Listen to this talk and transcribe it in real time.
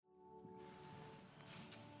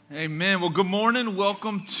Amen. Well, good morning.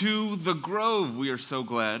 Welcome to the Grove. We are so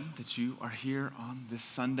glad that you are here on this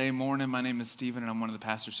Sunday morning. My name is Stephen, and I'm one of the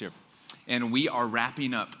pastors here. And we are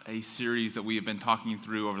wrapping up a series that we have been talking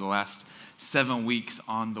through over the last 7 weeks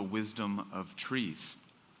on the wisdom of trees.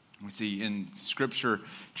 We see in Scripture,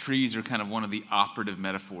 trees are kind of one of the operative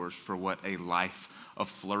metaphors for what a life of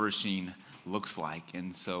flourishing looks like.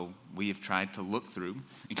 And so we have tried to look through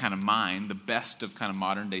and kind of mine the best of kind of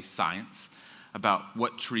modern day science about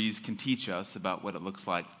what trees can teach us about what it looks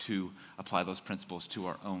like to apply those principles to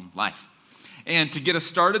our own life. And to get us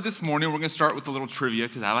started this morning, we're going to start with a little trivia,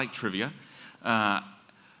 because I like trivia.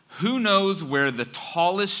 Who knows where the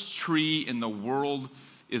tallest tree in the world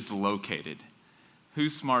is located?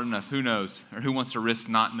 Who's smart enough? Who knows? Or who wants to risk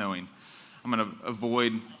not knowing? I'm going to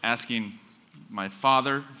avoid asking my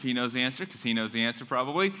father if he knows the answer, because he knows the answer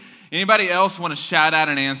probably. Anybody else want to shout out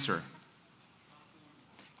an answer?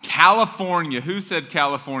 California. Who said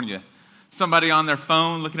California? Somebody on their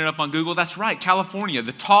phone looking it up on Google? That's right, California.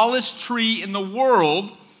 The tallest tree in the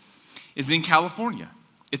world is in California.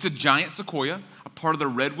 It's a giant sequoia, a part of the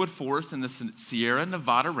redwood forest in the Sierra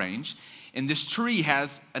Nevada range. And this tree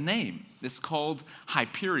has a name. It's called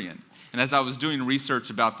Hyperion. And as I was doing research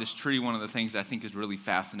about this tree, one of the things I think is really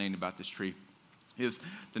fascinating about this tree is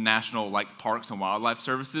the National Parks and Wildlife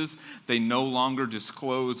Services. They no longer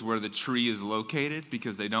disclose where the tree is located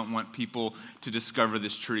because they don't want people to discover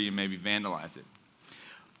this tree and maybe vandalize it.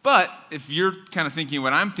 But if you're kind of thinking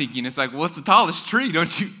what I'm thinking, it's like, well, what's the tallest tree?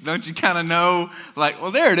 Don't you kind of know,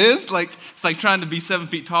 well, there it is. It's like trying to be 7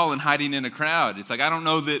 feet tall and hiding in a crowd. It's like, I don't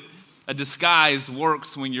know that a disguise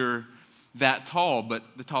works when you're that tall, but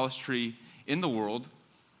the tallest tree in the world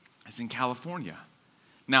is in California.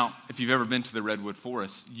 Now, if you've ever been to the redwood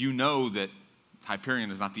forest, you know that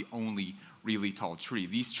Hyperion is not the only really tall tree.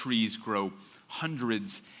 These trees grow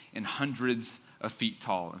hundreds and hundreds of feet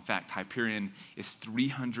tall. In fact, Hyperion is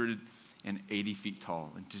 380 feet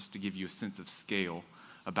tall. And just to give you a sense of scale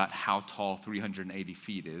about how tall 380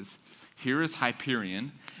 feet is, here is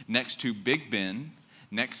Hyperion next to Big Ben,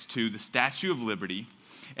 next to the Statue of Liberty,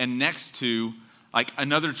 and next to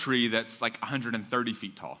another tree that's 130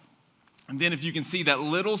 feet tall. And then if you can see that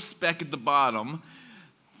little speck at the bottom,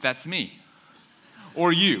 that's me.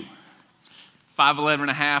 Or you. 5'11 and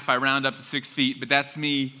a half, I round up to 6 feet, but that's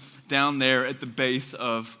me down there at the base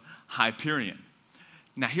of Hyperion.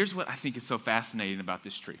 Now here's what I think is so fascinating about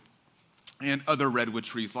this tree and other redwood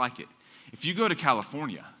trees like it. If you go to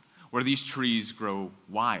California, where these trees grow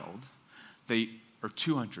wild, they are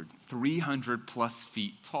 200, 300 plus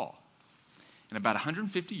feet tall. And about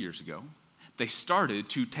 150 years ago, they started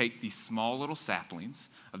to take these small little saplings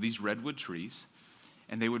of these redwood trees,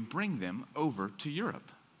 and they would bring them over to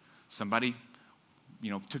Europe. Somebody,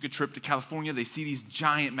 took a trip to California. They see these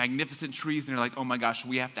giant, magnificent trees, and they're like, oh my gosh,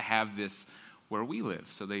 we have to have this where we live.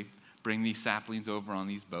 So they bring these saplings over on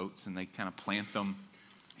these boats, and they kind of plant them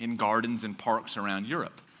in gardens and parks around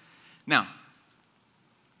Europe. Now,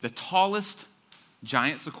 the tallest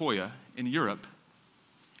giant sequoia in Europe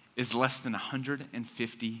is less than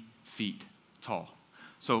 150 feet tall.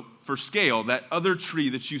 So for scale, that other tree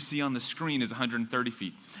that you see on the screen is 130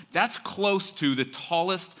 feet. That's close to the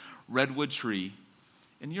tallest redwood tree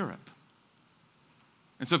in Europe.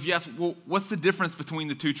 And so if you ask, well, what's the difference between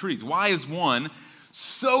the two trees? Why is one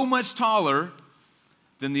so much taller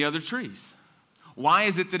than the other trees? Why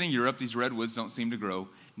is it that in Europe these redwoods don't seem to grow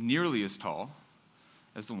nearly as tall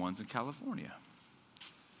as the ones in California?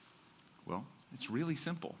 Well, it's really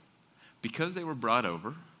simple. Because they were brought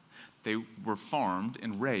over, they were farmed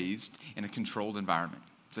and raised in a controlled environment.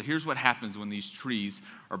 So here's what happens when these trees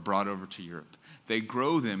are brought over to Europe. They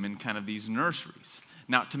grow them in kind of these nurseries.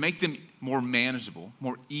 Now, to make them more manageable,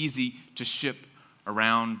 more easy to ship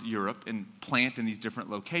around Europe and plant in these different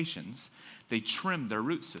locations, they trim their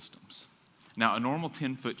root systems. Now, a normal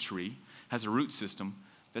 10-foot tree has a root system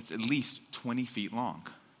that's at least 20 feet long.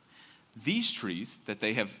 These trees that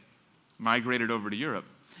they have migrated over to Europe,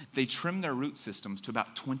 they trim their root systems to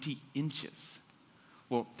about 20 inches.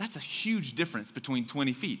 Well, that's a huge difference between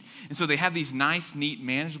 20 feet. And so they have these nice, neat,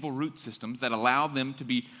 manageable root systems that allow them to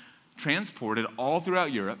be transported all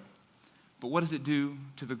throughout Europe. But what does it do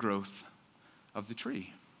to the growth of the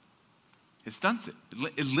tree? It stunts it.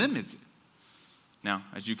 It limits it. Now,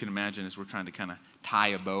 as you can imagine, as we're trying to kind of tie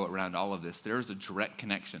a bow around all of this, there is a direct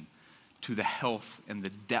connection to the health and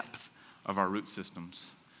the depth of our root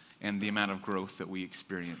systems and the amount of growth that we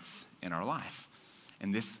experience in our life.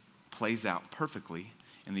 And this plays out perfectly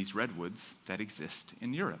in these redwoods that exist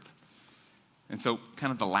in Europe. And so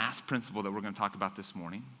kind of the last principle that we're going to talk about this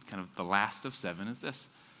morning, kind of the last of 7, is this.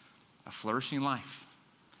 A flourishing life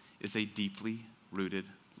is a deeply rooted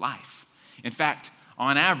life. In fact,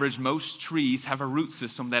 on average, most trees have a root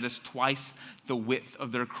system that is twice the width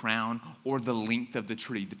of their crown or the length of the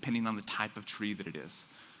tree, depending on the type of tree that it is.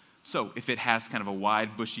 So if it has kind of a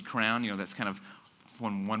wide, bushy crown, that's kind of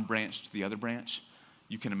from one branch to the other branch,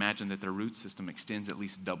 you can imagine that their root system extends at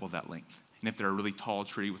least double that length. And if they're a really tall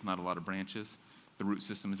tree with not a lot of branches, the root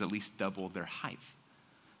system is at least double their height.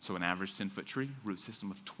 So an average 10-foot tree, root system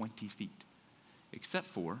of 20 feet. Except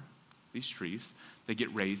for these trees, they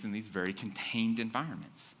get raised in these very contained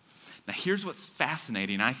environments. Now here's what's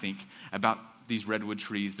fascinating, I think, about these redwood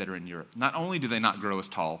trees that are in Europe. Not only do they not grow as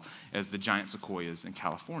tall as the giant sequoias in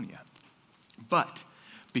California, but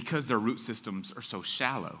because their root systems are so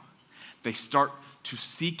shallow, they start to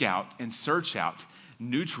seek out and search out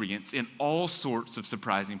nutrients in all sorts of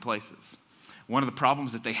surprising places. One of the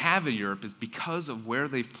problems that they have in Europe is because of where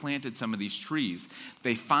they've planted some of these trees,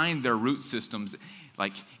 they find their root systems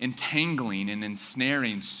like entangling and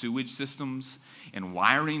ensnaring sewage systems and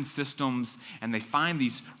wiring systems, and they find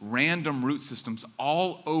these random root systems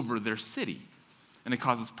all over their city. And it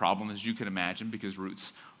causes problems, as you can imagine, because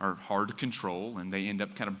roots are hard to control and they end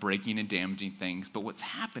up kind of breaking and damaging things. But what's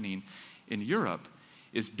happening in Europe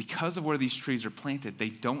is because of where these trees are planted,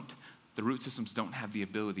 the root systems don't have the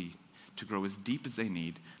ability to grow as deep as they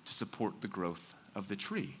need to support the growth of the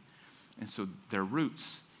tree. And so their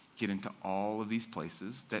roots get into all of these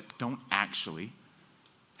places that don't actually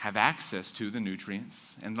have access to the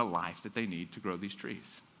nutrients and the life that they need to grow these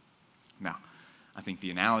trees. Now, I think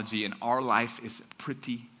the analogy in our life is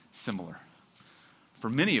pretty similar. For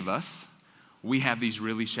many of us, we have these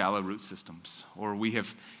really shallow root systems, or we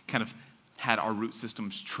have kind of had our root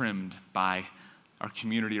systems trimmed by our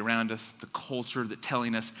community around us, the culture that's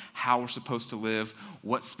telling us how we're supposed to live,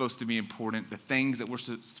 what's supposed to be important, the things that we're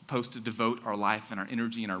supposed to devote our life and our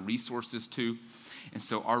energy and our resources to. And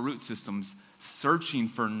so our root systems, searching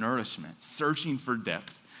for nourishment, searching for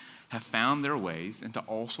depth, have found their ways into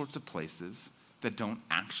all sorts of places that don't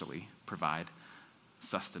actually provide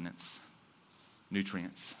sustenance,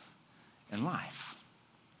 nutrients, and life.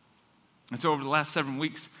 And so over the last 7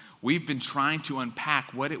 weeks, we've been trying to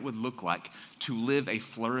unpack what it would look like to live a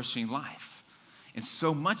flourishing life. And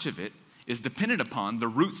so much of it is dependent upon the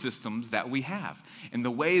root systems that we have and the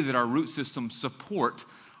way that our root systems support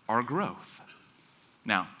our growth.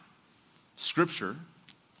 Now, Scripture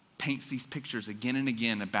paints these pictures again and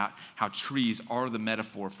again about how trees are the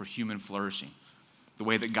metaphor for human flourishing, the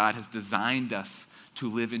way that God has designed us to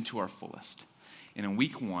live into our fullest. And in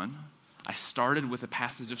week 1, I started with a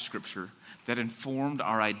passage of Scripture that informed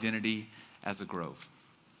our identity as a grove.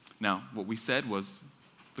 Now, what we said was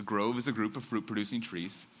the grove is a group of fruit-producing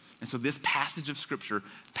trees. And so this passage of Scripture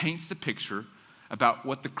paints the picture about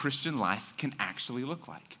what the Christian life can actually look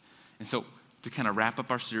like. And so to kind of wrap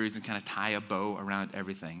up our series and kind of tie a bow around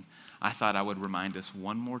everything, I thought I would remind us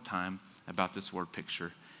one more time about this word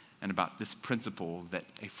picture and about this principle that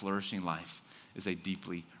a flourishing life is a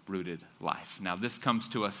deeply rooted life. Now, this comes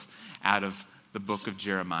to us out of the book of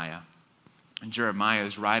Jeremiah. And Jeremiah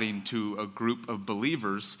is writing to a group of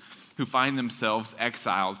believers who find themselves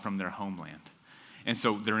exiled from their homeland. And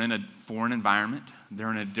so they're in a foreign environment,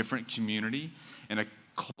 they're in a different community, in a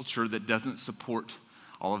culture that doesn't support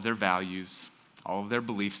all of their values, all of their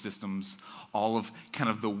belief systems, all of kind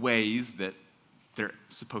of the ways that they're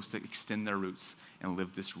supposed to extend their roots and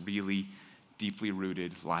live this really deeply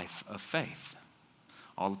rooted life of faith.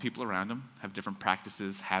 All the people around them have different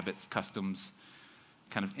practices, habits, customs,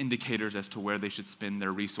 kind of indicators as to where they should spend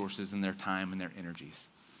their resources and their time and their energies.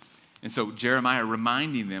 And so Jeremiah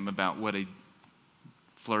reminding them about what a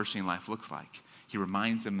flourishing life looks like. He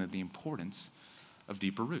reminds them of the importance of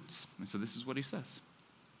deeper roots. And so this is what he says.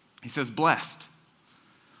 He says, blessed,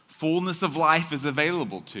 fullness of life is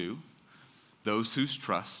available to those whose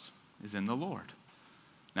trust is in the Lord.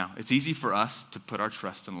 Now, it's easy for us to put our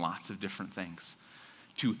trust in lots of different things,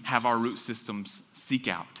 to have our root systems seek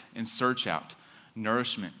out and search out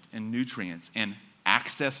nourishment and nutrients and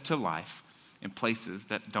access to life in places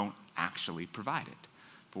that don't actually provide it.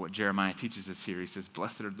 But what Jeremiah teaches us here, he says,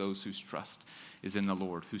 blessed are those whose trust is in the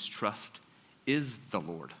Lord, whose trust is the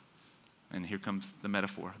Lord. And here comes the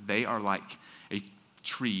metaphor. They are like a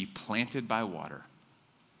tree planted by water.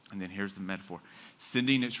 And then here's the metaphor,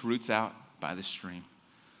 sending its roots out by the stream.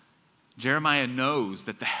 Jeremiah knows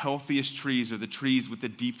that the healthiest trees are the trees with the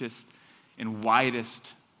deepest and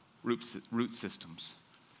widest root systems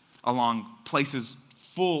along places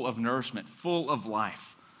full of nourishment, full of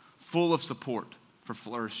life, full of support for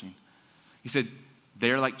flourishing. He said,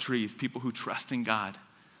 they're like trees, people who trust in God,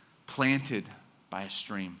 planted by a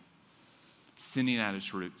stream, sending out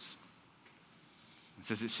its roots. It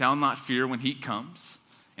says, it shall not fear when heat comes,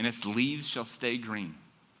 and its leaves shall stay green.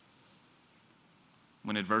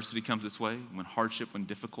 When adversity comes its way, when hardship, when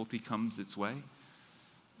difficulty comes its way,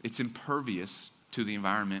 it's impervious to the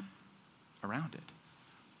environment around it.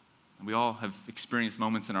 We all have experienced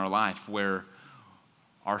moments in our life where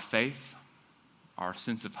our faith, our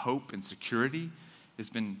sense of hope and security has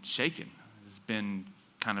been shaken, has been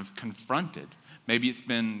kind of confronted. Maybe it's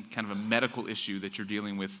been kind of a medical issue that you're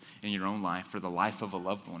dealing with in your own life or the life of a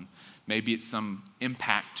loved one. Maybe it's some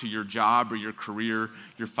impact to your job or your career,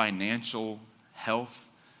 your financial health.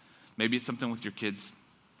 Maybe it's something with your kids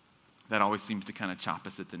that always seems to kind of chop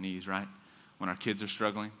us at the knees, right? When our kids are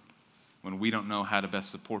struggling, when we don't know how to best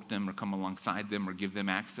support them or come alongside them or give them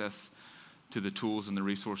access to the tools and the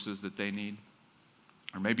resources that they need.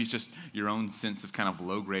 Or maybe it's just your own sense of kind of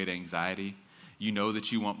low-grade anxiety. You know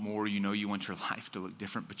that you want more, you know you want your life to look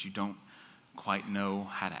different, but you don't quite know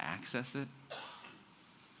how to access it.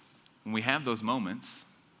 When we have those moments,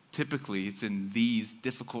 typically it's in these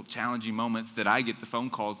difficult, challenging moments that I get the phone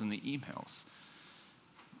calls and the emails.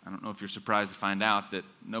 I don't know if you're surprised to find out that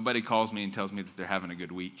nobody calls me and tells me that they're having a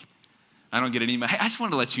good week. I don't get an email, hey, I just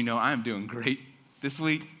wanted to let you know I'm doing great this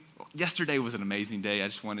week. Yesterday was an amazing day. I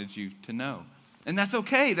just wanted you to know. And that's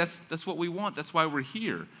okay. That's what we want. That's why we're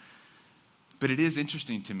here. But it is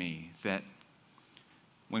interesting to me that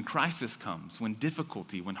when crisis comes, when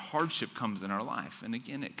difficulty, when hardship comes in our life, and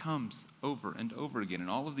again, it comes over and over again in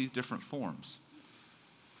all of these different forms,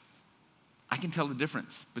 I can tell the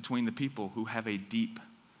difference between the people who have a deep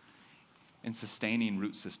and sustaining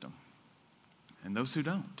root system and those who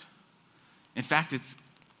don't. In fact, it's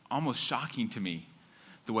almost shocking to me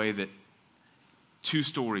the way that two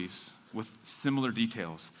stories with similar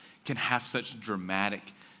details can have such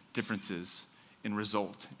dramatic differences in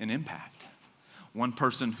result and impact. One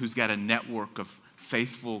person who's got a network of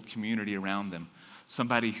faithful community around them,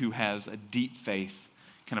 somebody who has a deep faith,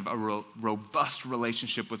 kind of a robust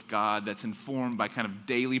relationship with God that's informed by kind of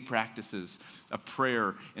daily practices of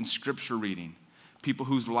prayer and scripture reading, people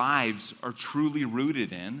whose lives are truly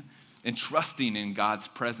rooted in and trusting in God's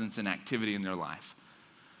presence and activity in their life,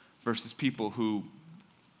 versus people who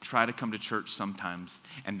try to come to church sometimes,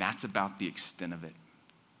 and that's about the extent of it.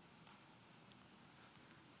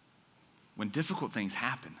 When difficult things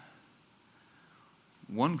happen,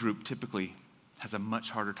 one group typically has a much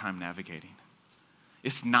harder time navigating.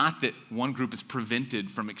 It's not that one group is prevented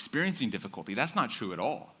from experiencing difficulty. That's not true at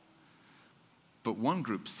all. But one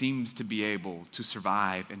group seems to be able to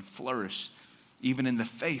survive and flourish even in the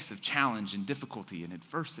face of challenge and difficulty and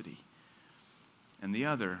adversity. And the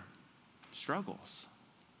other struggles.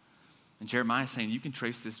 And Jeremiah is saying you can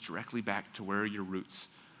trace this directly back to where your roots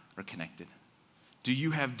are connected. Do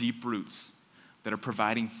you have deep roots that are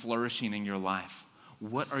providing flourishing in your life?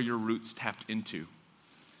 What are your roots tapped into?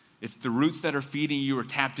 If the roots that are feeding you are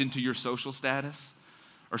tapped into your social status,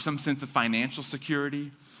 or some sense of financial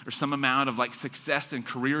security, or some amount of like success and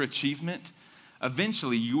career achievement,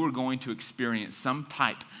 eventually you are going to experience some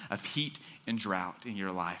type of heat and drought in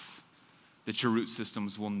your life that your root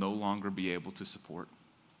systems will no longer be able to support.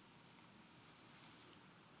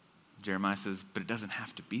 Jeremiah says, but it doesn't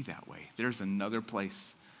have to be that way. There's another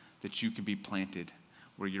place that you can be planted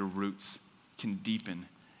where your roots can deepen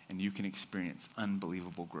and you can experience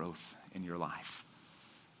unbelievable growth in your life.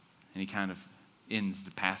 And he kind of ends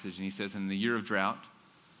the passage and he says, in the year of drought,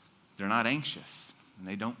 they're not anxious and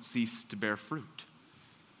they don't cease to bear fruit.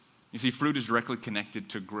 You see, fruit is directly connected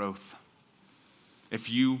to growth. If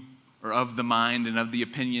you are of the mind and of the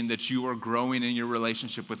opinion that you are growing in your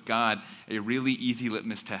relationship with God, a really easy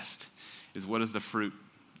litmus test is, what is the fruit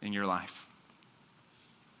in your life?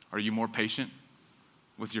 Are you more patient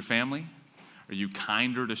with your family? Are you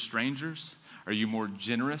kinder to strangers? Are you more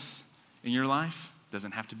generous in your life?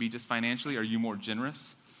 Doesn't have to be just financially. Are you more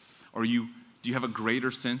generous? Do you have a greater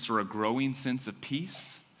sense or a growing sense of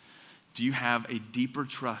peace? Do you have a deeper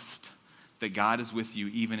trust that God is with you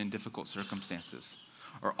even in difficult circumstances?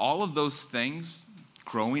 Are all of those things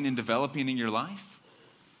growing and developing in your life?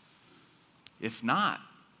 If not,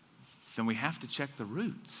 then we have to check the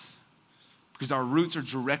roots, because our roots are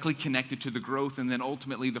directly connected to the growth and then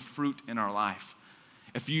ultimately the fruit in our life.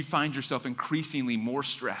 If you find yourself increasingly more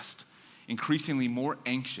stressed, increasingly more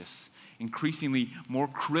anxious, increasingly more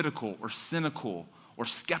critical or cynical or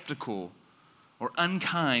skeptical or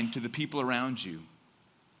unkind to the people around you,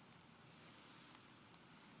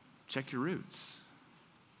 check your roots.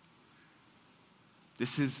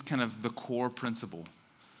 This is kind of the core principle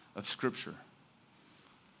of Scripture.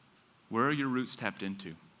 Where are your roots tapped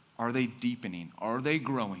into? Are they deepening? Are they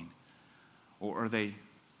growing? Or are they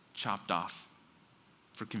chopped off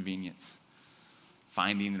for convenience,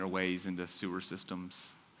 finding their ways into sewer systems,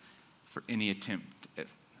 for any attempt at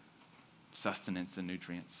sustenance and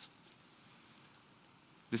nutrients.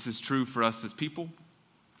 This is true for us as people.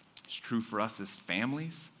 It's true for us as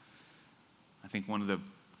families. I think one of the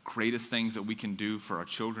greatest things that we can do for our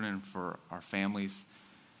children and for our families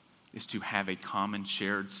is to have a common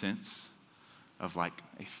shared sense of like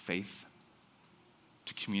a faith,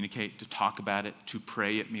 to communicate, to talk about it, to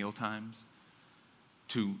pray at meal times,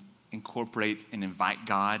 to incorporate and invite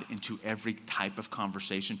God into every type of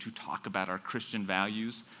conversation, to talk about our Christian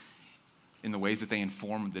values in the ways that they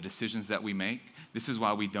inform the decisions that we make. This is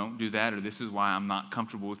why we don't do that, or this is why I'm not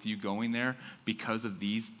comfortable with you going there, because of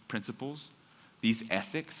these principles, these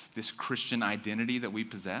ethics, this Christian identity that we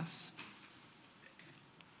possess.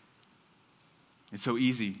 It's so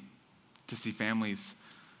easy to see families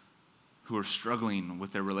who are struggling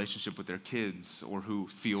with their relationship with their kids, or who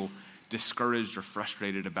feel discouraged or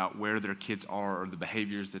frustrated about where their kids are or the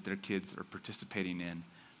behaviors that their kids are participating in.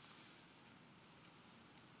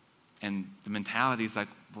 And the mentality is like,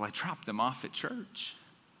 well, I dropped them off at church.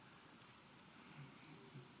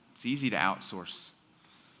 It's easy to outsource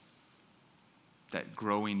that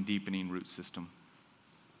growing, deepening root system,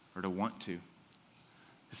 or to want to.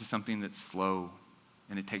 This is something that's slow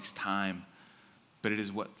and it takes time, but it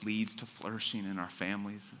is what leads to flourishing in our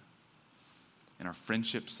families, in our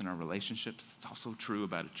friendships, in our relationships. It's also true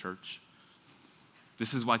about a church.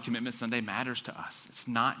 This is why Commitment Sunday matters to us. It's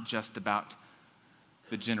not just about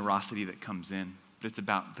the generosity that comes in, but it's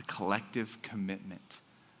about the collective commitment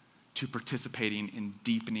to participating in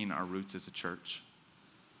deepening our roots as a church.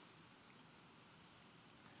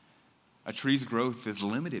 A tree's growth is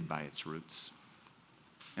limited by its roots.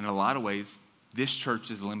 In a lot of ways, this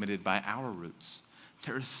church is limited by our roots.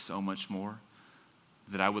 There is so much more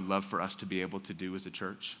that I would love for us to be able to do as a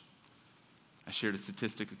church. I shared a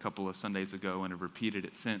statistic a couple of Sundays ago and have repeated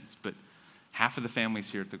it since, but half of the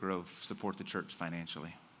families here at the Grove support the church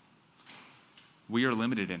financially. We are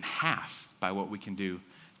limited in half by what we can do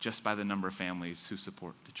just by the number of families who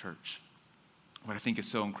support the church. What I think is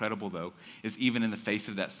so incredible, though, is even in the face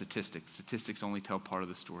of that statistic, statistics only tell part of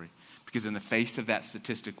the story. Because in the face of that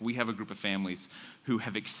statistic, we have a group of families who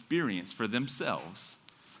have experienced for themselves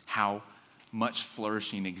how much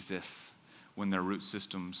flourishing exists when their root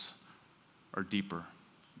systems are deeper.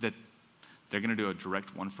 That they're going to do a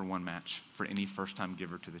direct one-for-one match for any first-time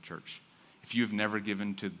giver to the church. If you have never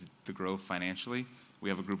given to the Grove financially, we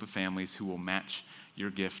have a group of families who will match your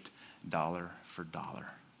gift dollar for dollar.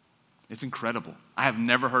 It's incredible. I have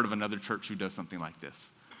never heard of another church who does something like this.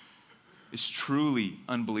 It's truly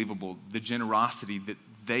unbelievable, the generosity that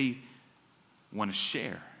they want to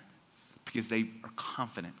share, because they are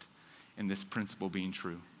confident in this principle being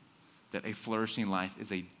true, that a flourishing life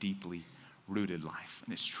is a deeply rooted life,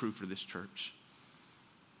 and it's true for this church.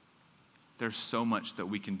 There's so much that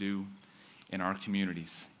we can do in our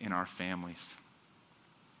communities, in our families.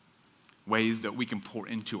 Ways that we can pour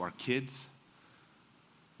into our kids.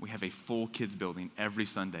 We have a full kids building every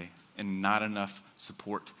Sunday and not enough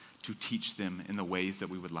support to teach them in the ways that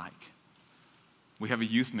we would like. We have a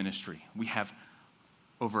youth ministry. We have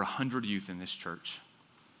over 100 youth in this church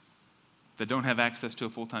that don't have access to a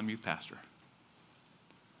full-time youth pastor.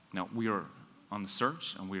 Now, we are on the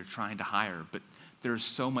search and we are trying to hire, but there's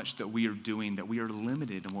so much that we are doing that we are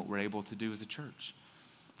limited in what we're able to do as a church.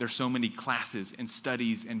 There's so many classes and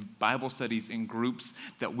studies and Bible studies and groups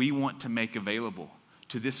that we want to make available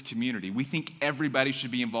to this community. We think everybody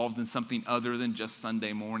should be involved in something other than just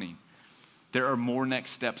Sunday morning. There are more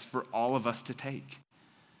next steps for all of us to take.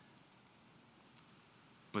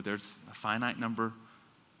 But there's a finite number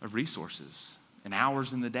of resources and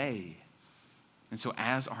hours in the day. And so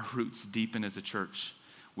as our roots deepen as a church,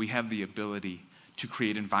 we have the ability to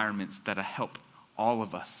create environments that help all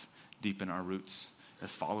of us deepen our roots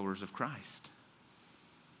as followers of Christ.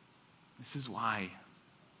 This is why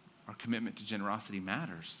our commitment to generosity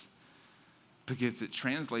matters, because it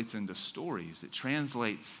translates into stories. It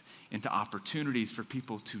translates into opportunities for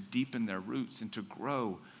people to deepen their roots and to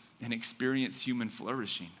grow and experience human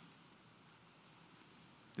flourishing.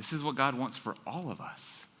 This is what God wants for all of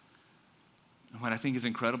us. And what I think is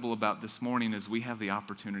incredible about this morning is we have the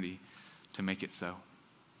opportunity to make it so.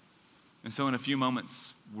 And so in a few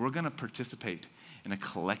moments, we're going to participate in a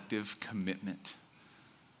collective commitment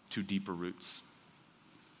to deeper roots.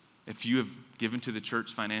 If you have given to the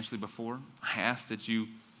church financially before, I ask that you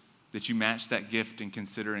match that gift and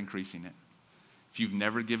consider increasing it. If you've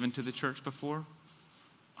never given to the church before,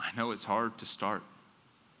 I know it's hard to start,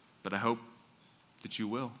 but I hope that you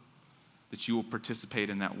will participate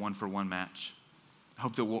in that one-for-one match. I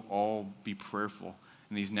hope that we'll all be prayerful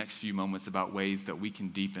in these next few moments about ways that we can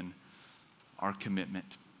deepen our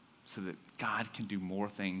commitment so that God can do more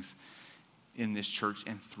things in this church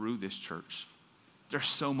and through this church. There's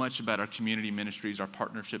so much about our community ministries, our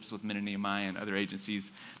partnerships with Men of Nehemiah and other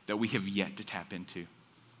agencies that we have yet to tap into.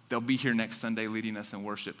 They'll be here next Sunday leading us in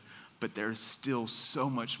worship, but there's still so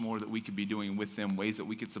much more that we could be doing with them, ways that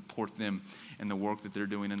we could support them in the work that they're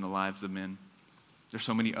doing in the lives of men. There's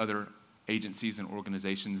so many other agencies and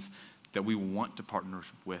organizations that we want to partner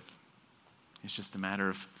with. It's just a matter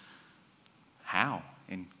of how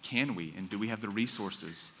and can we, and do we have the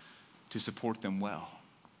resources to support them well?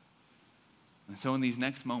 And so in these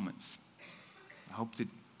next moments, I hope that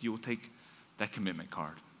you will take that commitment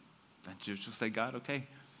card and just say, God, okay,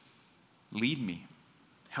 lead me.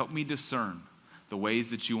 Help me discern the ways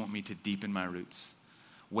that you want me to deepen my roots,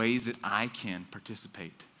 ways that I can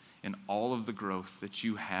participate in all of the growth that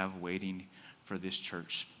you have waiting for this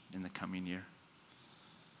church in the coming year.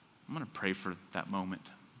 I'm going to pray for that moment.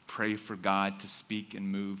 Pray for God to speak and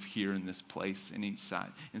move here in this place in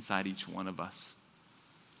inside each one of us.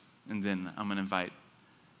 And then I'm going to invite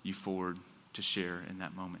you forward to share in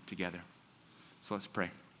that moment together. So let's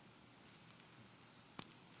pray.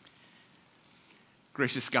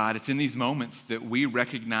 Gracious God, it's in these moments that we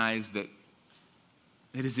recognize that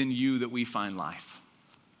it is in you that we find life.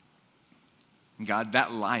 And God,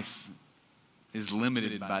 that life is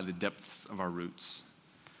limited by the depths of our roots.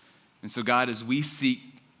 And so God, as we seek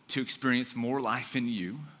to experience more life in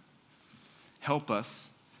you, help us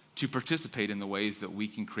to participate in the ways that we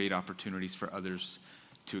can create opportunities for others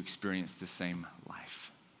to experience the same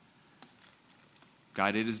life.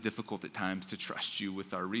 God, it is difficult at times to trust you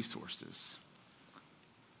with our resources,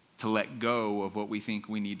 to let go of what we think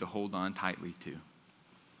we need to hold on tightly to,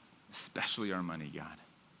 especially our money, God.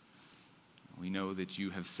 We know that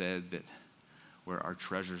you have said that where our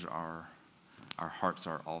treasures are, our hearts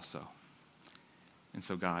are also. And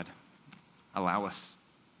so, God, allow us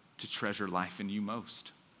to treasure life in you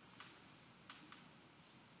most.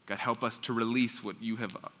 God, help us to release what you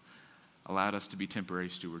have allowed us to be temporary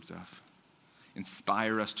stewards of.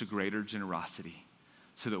 Inspire us to greater generosity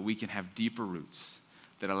so that we can have deeper roots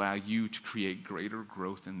that allow you to create greater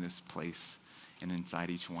growth in this place and inside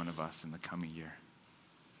each one of us in the coming year.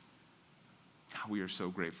 God, we are so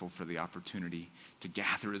grateful for the opportunity to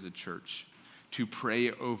gather as a church, to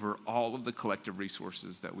pray over all of the collective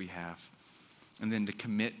resources that we have, and then to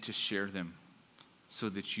commit to share them so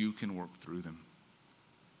that you can work through them.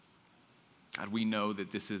 God, we know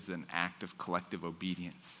that this is an act of collective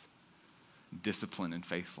obedience, discipline, and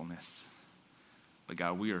faithfulness. But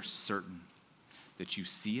God, we are certain that you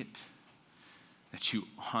see it, that you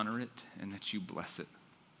honor it, and that you bless it.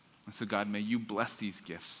 And so God, may you bless these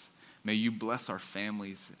gifts. May you bless our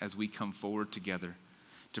families as we come forward together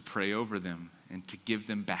to pray over them and to give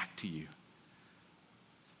them back to you.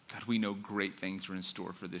 God, we know great things are in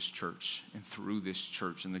store for this church and through this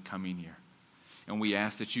church in the coming year. And we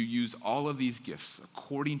ask that you use all of these gifts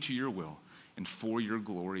according to your will and for your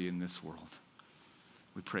glory in this world.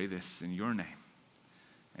 We pray this in your name.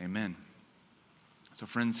 Amen. So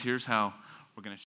friends, here's how we're going to